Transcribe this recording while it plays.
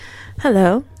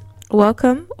Hello,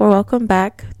 welcome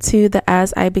back to the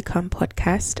As I Become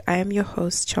podcast. I am your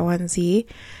host, Chawanzi,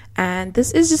 and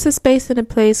this is just a space and a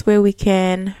place where we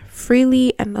can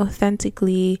freely and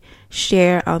authentically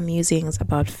share our musings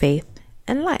about faith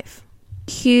and life.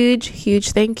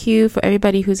 Huge thank you for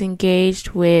everybody who's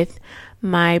engaged with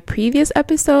my previous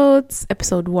episodes.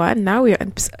 Episode 1, now we're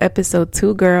on episode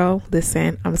 2, girl.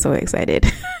 Listen, I'm so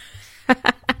excited.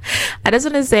 I just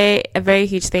want to say a very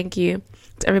huge thank you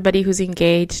to everybody who's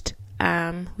engaged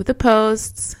with the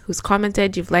posts, who's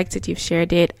commented, you've liked it, you've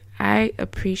shared it. I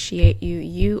appreciate you.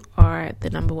 You are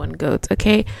the number one goat,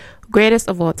 okay? Greatest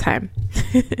of all time.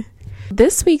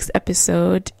 This week's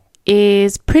episode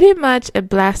is pretty much a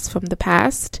blast from the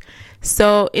past.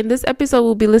 So in this episode,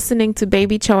 we'll be listening to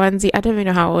Baby Chawanzi. I don't even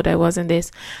know how old I was in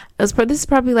this. This is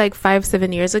probably like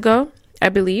 5-7 years ago, I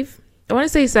believe. I want to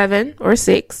say 7 or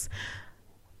 6.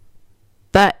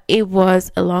 But it was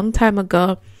a long time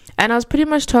ago. And I was pretty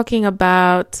much talking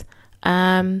about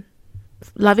loving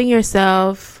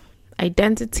yourself,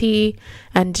 identity,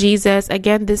 and Jesus.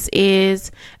 Again, this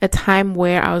is a time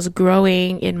where I was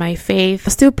growing in my faith.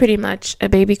 I'm still pretty much a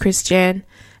baby Christian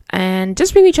and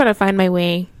just really trying to find my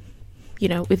way,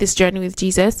 with this journey with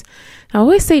Jesus. I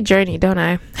always say journey, don't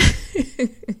I?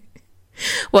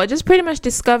 Well, just pretty much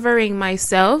discovering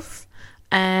myself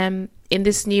in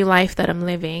this new life that I'm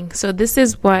living. So this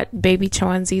is what Baby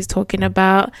Chawanzi is talking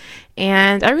about.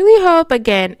 And I really hope,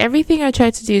 again, everything I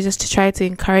try to do is just to try to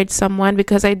encourage someone,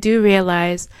 because I do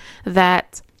realize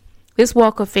that this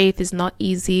walk of faith is not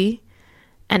easy.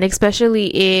 And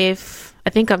especially if, I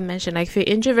think I've mentioned, like if you're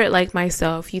an introvert like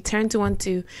myself, you tend to want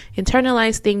to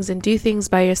internalize things and do things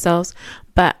by yourselves.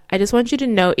 But I just want you to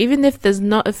know, even if there's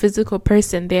not a physical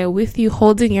person there with you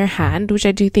holding your hand, which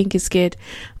I do think is good,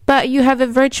 but you have a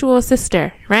virtual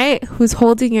sister, right? Who's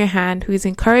holding your hand, who's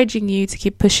encouraging you to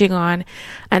keep pushing on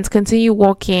and to continue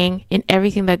walking in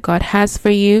everything that God has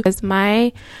for you. Because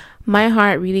my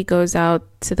heart really goes out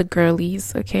to the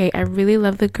girlies, okay? I really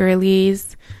love the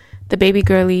girlies, the baby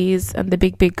girlies and the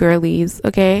big girlies,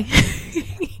 okay?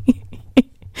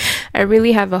 I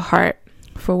really have a heart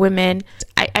for women.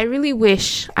 I really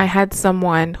wish I had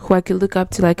someone who I could look up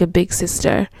to, like a big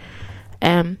sister,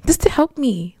 just to help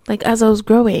me, like as I was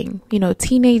growing,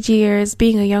 teenage years,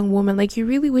 being a young woman. Like, you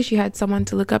really wish you had someone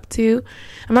to look up to.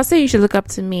 I'm not saying you should look up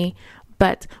to me,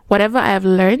 but whatever I have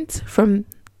learned from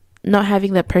not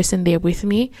having that person there with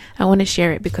me, I want to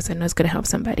share it because I know it's going to help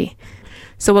somebody.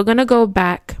 So we're going to go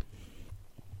back,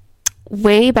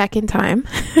 way back in time.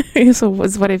 So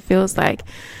was what it feels like.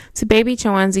 To Baby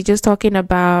Chawanzi, just talking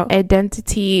about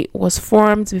identity was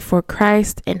formed before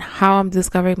Christ and how I'm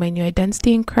discovering my new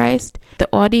identity in Christ. The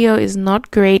audio is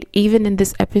not great even in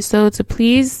this episode, so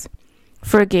please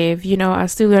forgive. I'm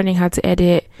still learning how to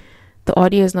edit. The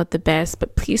audio is not the best,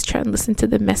 but please try and listen to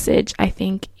the message. I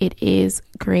think it is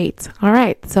great. All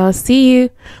right, so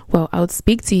I'll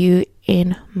speak to you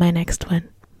in my next one.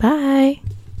 Bye.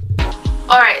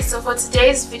 Alright, so for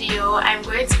today's video, I'm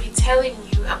going to be telling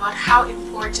you about how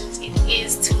important it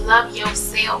is to love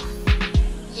yourself.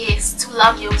 Yes, to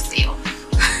love yourself.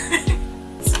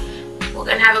 We're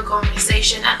going to have a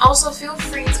conversation, and also feel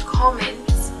free to comment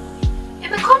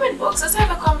in the comment box. Let's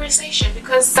have a conversation,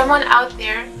 because someone out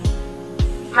there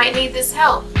might need this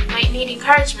help, might need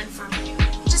encouragement from you,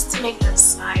 just to make them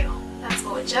smile. That's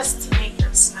all, just to make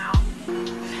them smile.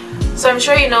 So I'm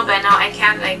sure you know by now I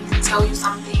can't tell you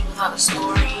something without a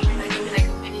story, give me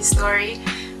a mini story.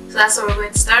 So that's where we're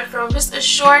going to start from, just a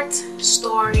short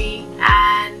story,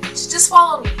 and just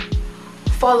follow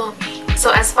me.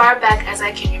 So as far back as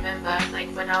I can remember,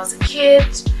 when I was a kid,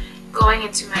 going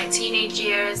into my teenage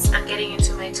years and getting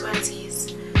into my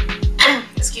 20s,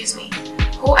 excuse me,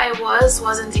 who I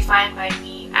wasn't defined by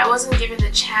me. I wasn't given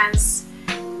the chance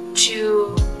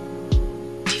to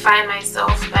define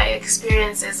myself by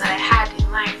experiences that I had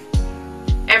in life.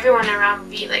 Everyone around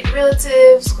me,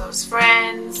 relatives, close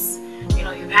friends,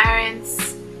 your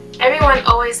parents, everyone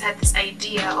always had this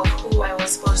idea of who I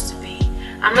was supposed to be.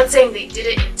 I'm not saying they did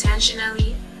it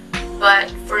intentionally, but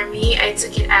for me, I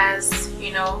took it as,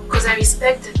 because I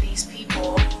respected these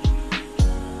people,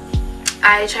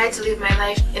 I tried to live my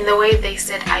life in the way they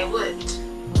said I would.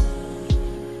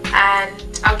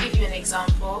 And I'll give you an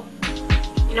example.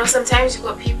 Sometimes you've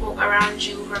got people around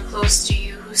you who are close to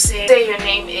you who say your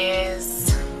name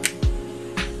is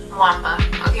Mwamba,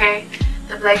 okay?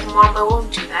 They're like, Mwamba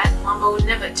won't do that. Mwamba would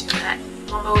never do that.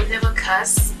 Mwamba would never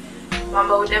cuss.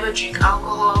 Mwamba would never drink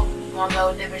alcohol. Mwamba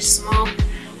would never smoke.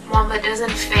 Mwamba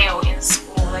doesn't fail in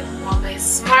school. Mwamba is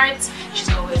smart. She's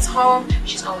always home.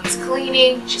 She's always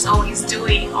cleaning. She's always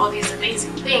doing all these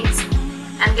amazing things.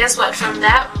 And guess what? From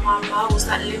that, Mama will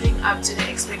start living up to the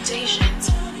expectations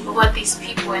of what these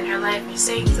people in her life are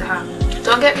saying to her.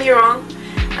 Don't get me wrong,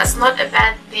 that's not a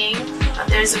bad thing, but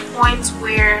there's a point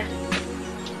where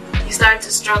you start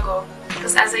to struggle.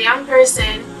 Because as a young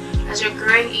person, as you're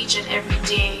growing each and every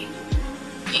day,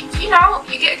 you know,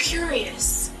 you get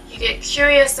curious. You get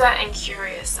curiouser and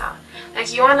curiouser.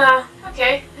 Like you wanna,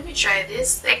 okay, let me try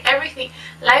this. Like everything,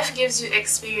 life gives you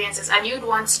experiences and you'd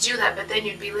want to do that, but then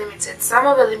you'd be limited. Some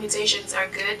of the limitations are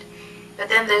good, but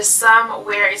then there's some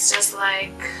where it's just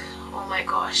like, oh my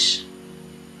gosh.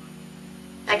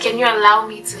 Like, can you allow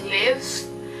me to live?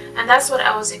 And that's what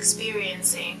I was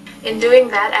experiencing. In doing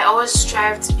that, I always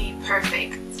strive to be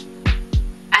perfect.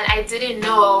 And I didn't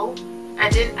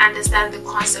understand the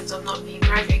concept of not being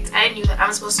perfect. I knew that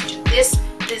I'm supposed to do this,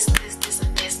 this, this, this,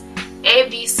 and this. A,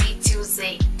 B, C,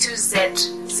 2Z,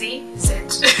 2Z, Z,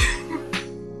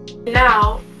 Z.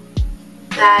 Now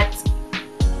that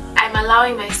I'm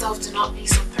allowing myself to not be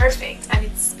so perfect, and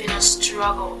it's been a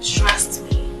struggle, trust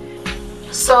me.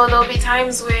 So there'll be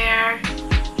times where,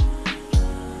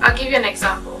 I'll give you an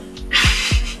example.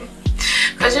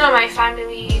 Because you know, my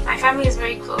family is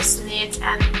very close-knit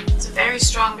and it's a very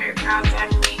strong, very proud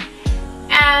family.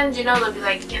 And you know, they'll be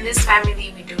like, in this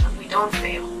family we don't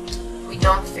fail. We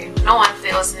don't fail. No one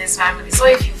fails in this family. So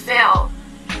if you fail,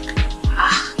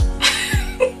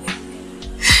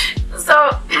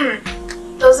 so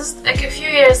there was this, like a few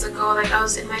years ago, like I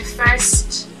was in my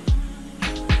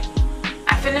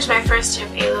I finished my first year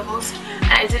of A-levels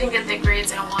and I didn't get the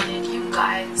grades I wanted. You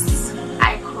guys,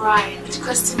 I cried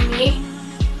because to me,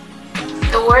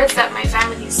 the words that my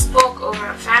family spoke over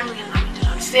a family and that we do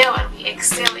not fail and we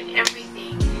excel in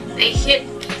everything, they hit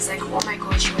me. It's like, oh my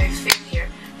gosh, you're a failure.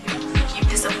 You've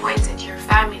disappointed your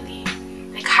family.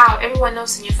 Like how everyone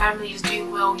else in your family is doing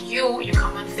well, you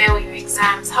come and fail your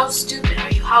exams. How stupid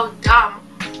are you? How dumb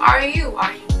are you?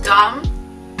 Are you dumb?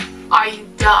 Are you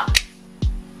dumb?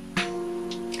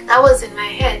 That was in my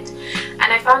head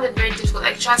and I found it very difficult.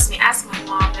 Like trust me, ask my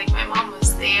mom. Like my mom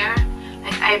was there.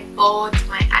 Like I bawled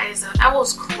my eyes out. I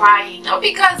was crying. Not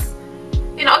because,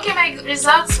 you know, okay, my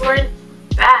results weren't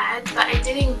bad, but I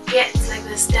didn't get like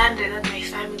the standard that my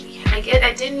family had.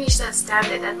 I didn't reach that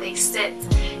standard that they set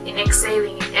in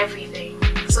excelling in everything.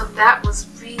 So that was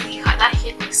really hard. That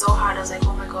hit me so hard. I was like,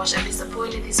 oh my gosh, I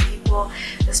disappointed these people.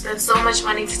 They spent so much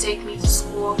money to take me to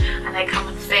school and I come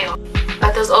and fail.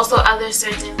 But there's also other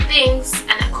certain things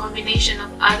and a combination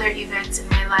of other events in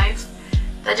my life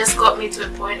that just got me to a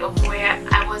point of where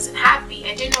I wasn't happy.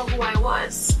 I didn't know who I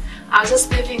was. I was just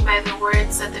living by the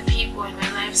words that the people in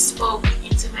my life spoke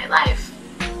into my life.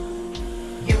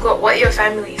 You've got what your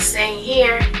family is saying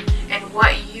here and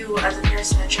what you as a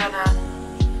person are trying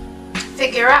to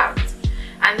figure out.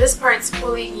 And this part's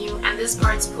pulling you and this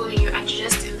part's pulling you and you're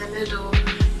just in the middle,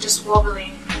 just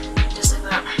wobbling, just like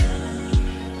that.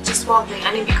 Just wobbling,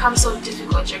 and it becomes so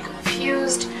difficult. You're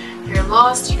confused, you're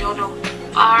lost, you don't know who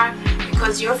you are.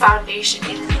 Because your foundation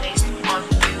isn't based on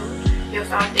you. Your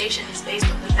foundation is based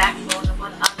on the backbone of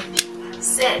what other people have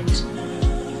said.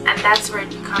 And that's where it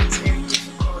becomes very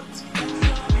difficult.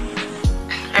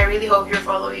 I really hope you're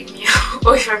following me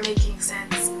or if you're making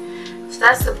sense. So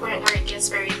that's the point where it gets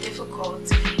very difficult.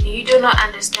 You do not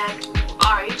understand who you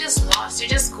are. You're just lost. You're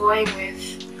just going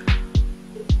with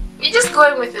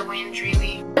the wind,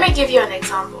 really. Let me give you an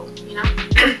example, you know.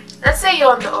 Let's say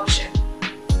you're on the ocean.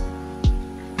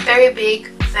 Very big,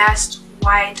 vast,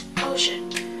 wide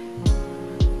ocean.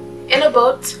 In a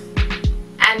boat,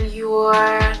 and you're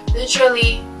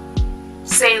literally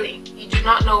sailing. You do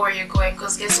not know where you're going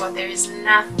because guess what? There is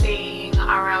nothing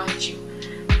around you.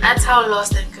 That's how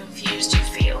lost and confused you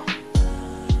feel.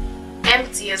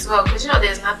 Empty as well, because you know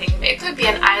there's nothing. It could be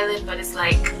an island, but it's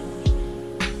like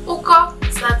Uka,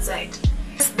 it's that side.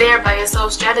 Just there by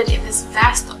yourself, stranded in this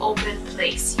vast open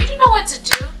place. You don't know what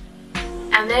to do.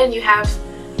 And then you have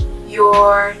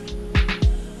your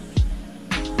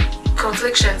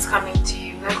conflictions coming to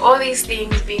you, like all these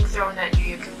things being thrown at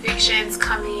you, your convictions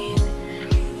coming,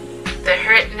 the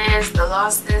hurtness, the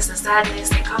lostness, the sadness,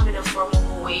 they come in the form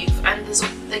of a wave, and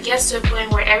it gets to a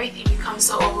point where everything becomes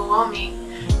so overwhelming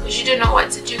because you don't know what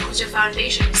to do because your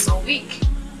foundation is so weak,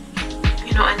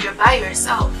 you know, and you're by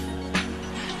yourself.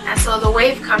 And so the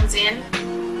wave comes in,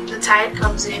 the tide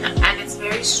comes in, and it's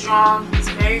very strong, it's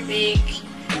very big,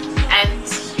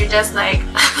 and you're just like,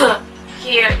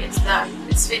 here, it's done,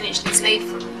 it's finished, it's late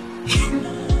for me.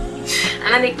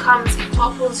 And then it comes, it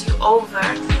topples you over,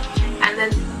 and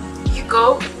then you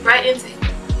go right into it,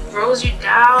 throws you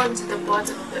down to the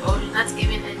bottom of the ocean. That's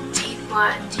giving a deeper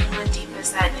and deeper, deeper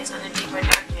sadness and a deeper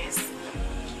darkness.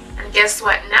 And guess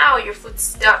what? Now your foot's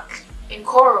stuck in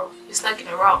coral. you're stuck in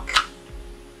a rock.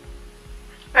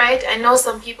 Right? I know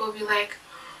some people will be like,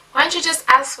 why don't you just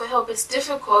ask for help? It's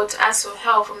difficult to ask for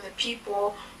help from the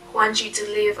people who want you to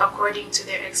live according to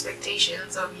their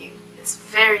expectations of you. It's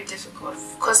very difficult,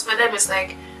 because for them it's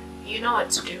like, you know what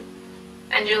to do,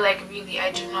 and you're like, really,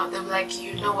 I do not. They're like,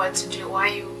 you know what to do,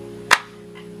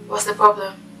 what's the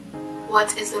problem?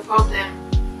 What is the problem?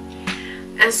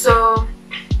 And so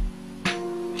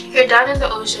you're down in the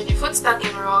ocean, your foot's stuck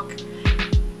in a rock.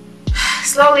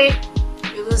 Slowly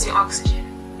you're losing oxygen,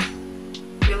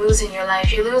 you're losing your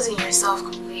life, you're losing yourself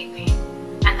completely.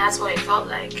 And that's what it felt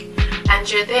like.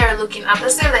 And you're there looking up.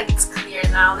 Let's say like it's clear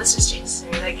now. Let's just change the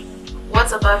scenario. Like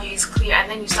what's above you is clear, and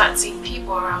then you start seeing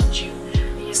people around you,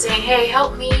 and you're saying, hey,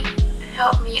 help me,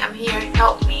 I'm here,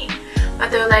 help me.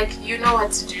 But they're like, you know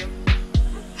what to do.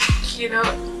 You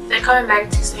know, they're coming back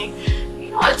to you saying, you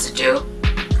know what to do.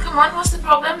 Come on, what's the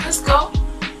problem? Let's go.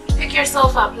 Pick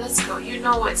yourself up, let's go. You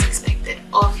know what's expected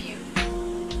of you.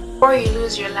 Before you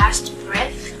lose your last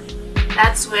breath,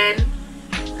 that's when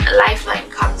a lifeline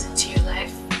comes into your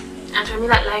life. And for me,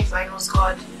 that lifeline was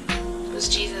God. It was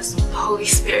Jesus, the Holy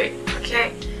Spirit,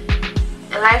 okay?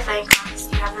 A lifeline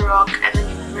comes, you have a rock, and then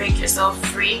you break yourself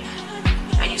free,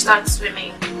 and you start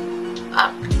swimming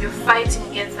up. You're fighting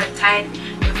against the tide,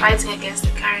 you're fighting against the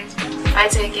current, you're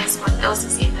fighting against what else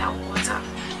is in that water.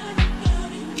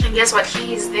 And guess what?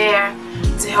 He is there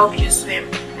to help you swim.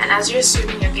 And as you're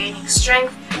swimming, you're gaining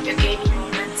strength, you're gaining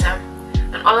momentum,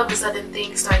 and all of a sudden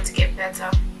things start to get better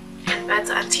and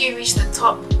better until you reach the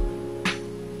top,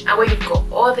 and where you've got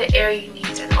all the air you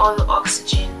need and all the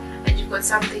oxygen, and you've got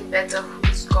something better, who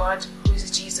is God, who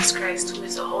is Jesus Christ, who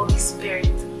is the Holy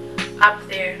Spirit up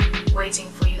there waiting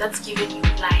for you. That's giving you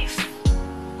life.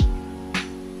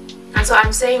 And so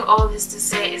I'm saying all this to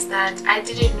say is that I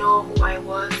didn't know who I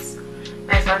was.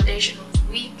 My foundation was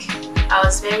weak. I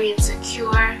was very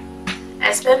insecure.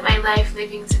 I spent my life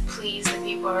living to please the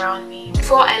people around me.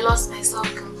 Before I lost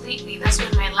myself completely, that's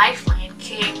when my lifeline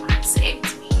came and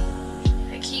saved me.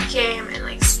 Like he came and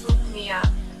like swooped me up.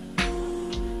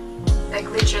 Like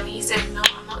literally, he said, no,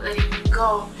 I'm not letting you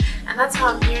go. And that's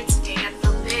how I'm here today. And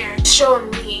from there, it's shown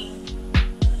me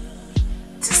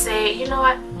to say, you know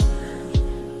what?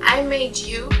 I made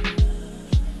you.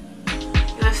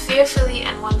 You are fearfully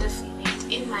and wonderfully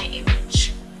made in my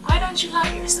image. Why don't you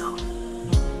love yourself?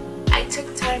 I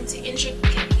took time to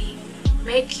intricately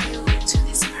make you into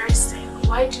this person.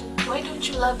 Why don't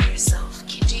you love yourself?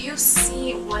 Do you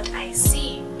see what I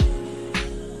see?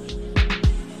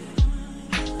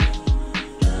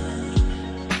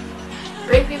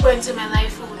 Bring people into my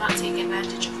life who will not take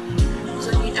advantage of you.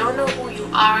 Because when you don't know who you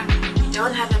are, you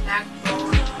don't have a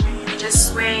backbone, you're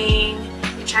just swaying,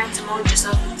 you're trying to mold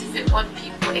yourself into what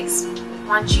people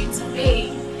want you to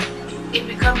be, it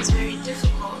becomes very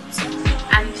difficult.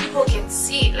 And people can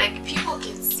see, people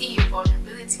can see your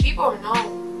vulnerability. People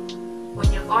know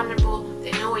when you're vulnerable,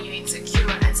 they know when you're insecure,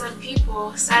 and some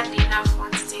people, sadly enough,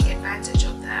 want to take advantage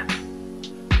of that.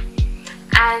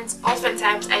 And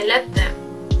oftentimes I let them.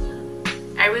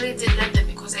 I really did let them,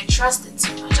 because I trusted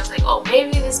too much. I was like, oh,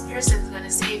 maybe this person's gonna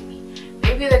save me.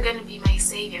 Maybe they're gonna be my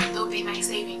savior. They'll be my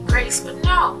saving grace. But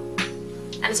no.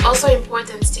 And it's also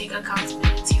important to take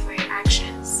accountability for your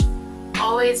actions.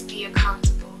 Always be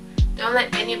accountable. Don't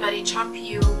let anybody trap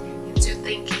you into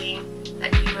thinking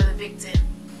that you are the victim.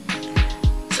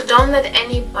 So don't let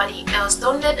anybody else,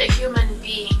 don't let a human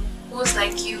being who's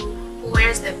like you, who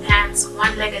wears the pants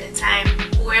one leg at a time,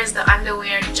 who wears the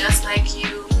underwear just like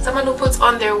you, someone who puts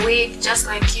on their wig just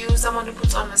like you, someone who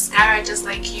puts on mascara just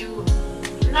like you.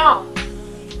 No.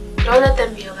 Don't let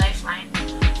them be your lifeline.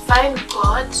 Find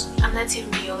God and let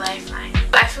Him be your lifeline.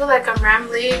 I feel like I'm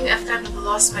rambling. I've kind of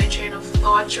lost my train of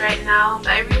thought right now, but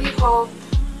I really hope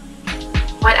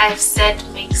what I've said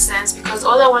makes sense, because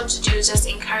all I want to do is just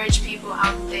encourage people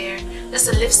out there,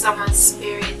 just to lift someone's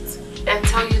spirit and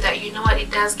tell you that, you know what,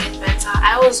 it does get better.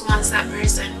 I was once that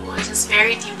person who was just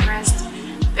very depressed,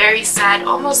 very sad,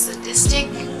 almost sadistic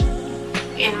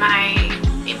in my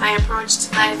approach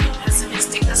to life, and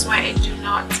pessimistic. That's why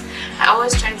I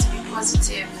always try to be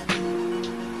positive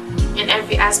in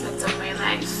every aspect of my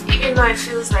life. Even though it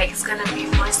feels like it's gonna be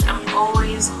worse, I'm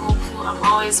always hopeful, I'm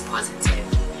always positive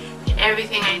in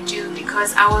everything I do,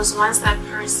 because I was once that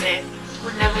person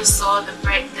who never saw the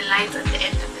light at the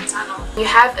end of the tunnel. You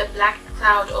have a black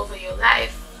cloud over your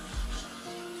life,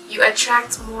 you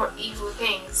attract more evil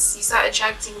things. You start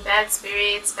attracting bad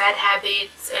spirits, bad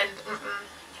habits, and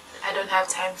I don't have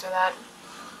time for that.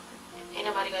 Ain't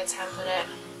nobody got time for that.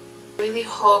 Really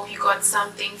hope you got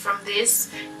something from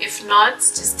this. If not,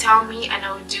 just tell me and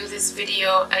I will do this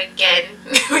video again.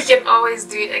 We can always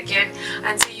do it again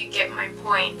until you get my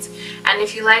point. And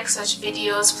if you like such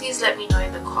videos, please let me know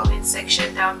in the comment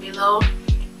section down below.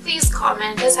 Please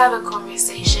comment, let's have a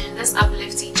conversation, let's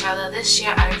uplift each other, let's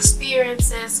share our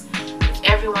experiences with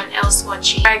everyone else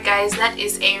watching. Alright guys, that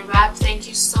is a wrap. Thank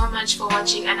you so much for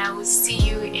watching and I will see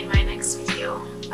you in my next video.